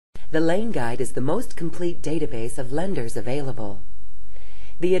The Lane Guide is the most complete database of lenders available.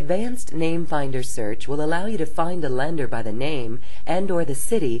 The Advanced Name Finder search will allow you to find a lender by the name and/or the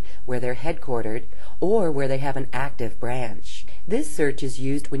city where they're headquartered or where they have an active branch. This search is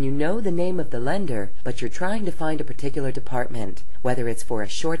used when you know the name of the lender, but you're trying to find a particular department, whether it's for a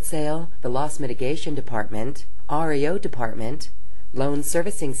short sale, the loss mitigation department, REO department, loan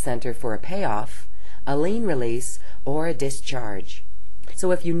servicing center for a payoff, a lien release, or a discharge.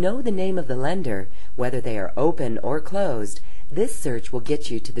 So if you know the name of the lender, whether they are open or closed, this search will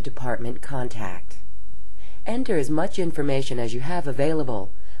get you to the department contact. Enter as much information as you have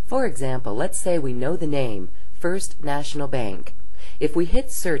available. For example, let's say we know the name, First National Bank. If we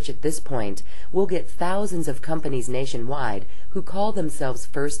hit search at this point, we'll get thousands of companies nationwide who call themselves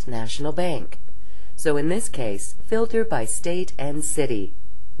First National Bank. So in this case, filter by state and city.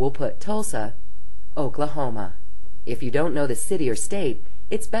 We'll put Tulsa, Oklahoma. If you don't know the city or state,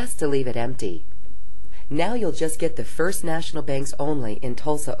 it's best to leave it empty. Now you'll just get the First National Banks only in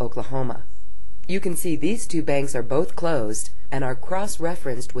Tulsa, Oklahoma. You can see these two banks are both closed and are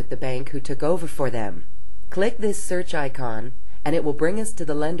cross-referenced with the bank who took over for them. Click this search icon and it will bring us to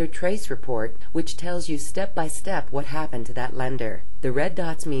the lender trace report, which tells you step by step what happened to that lender. The red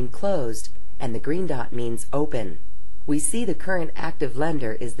dots mean closed and the green dot means open. We see the current active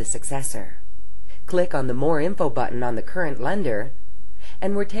lender is the successor. Click on the More Info button on the current lender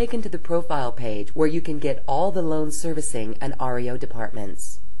and we're taken to the profile page where you can get all the loan servicing and REO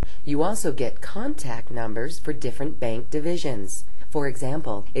departments. You also get contact numbers for different bank divisions. For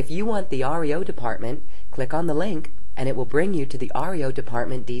example, if you want the REO department, click on the link and it will bring you to the REO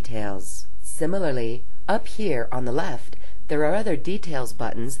department details. Similarly, up here on the left, there are other details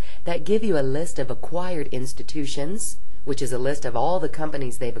buttons that give you a list of acquired institutions, which is a list of all the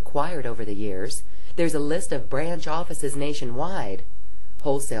companies they've acquired over the years. There's a list of branch offices nationwide,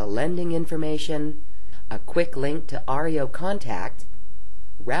 wholesale lending information, a quick link to REO contact,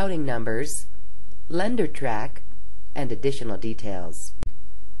 routing numbers, lender track, and additional details.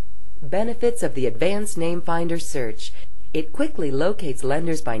 Benefits of the Advanced Name Finder search. It quickly locates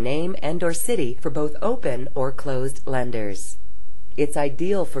lenders by name and/or city for both open or closed lenders. It's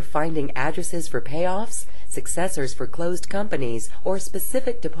ideal for finding addresses for payoffs, successors for closed companies, or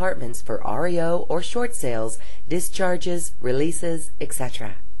specific departments for REO or short sales, discharges, releases,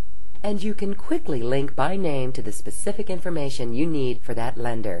 etc. And you can quickly link by name to the specific information you need for that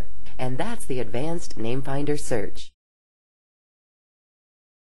lender. And that's the Advanced Name Finder search.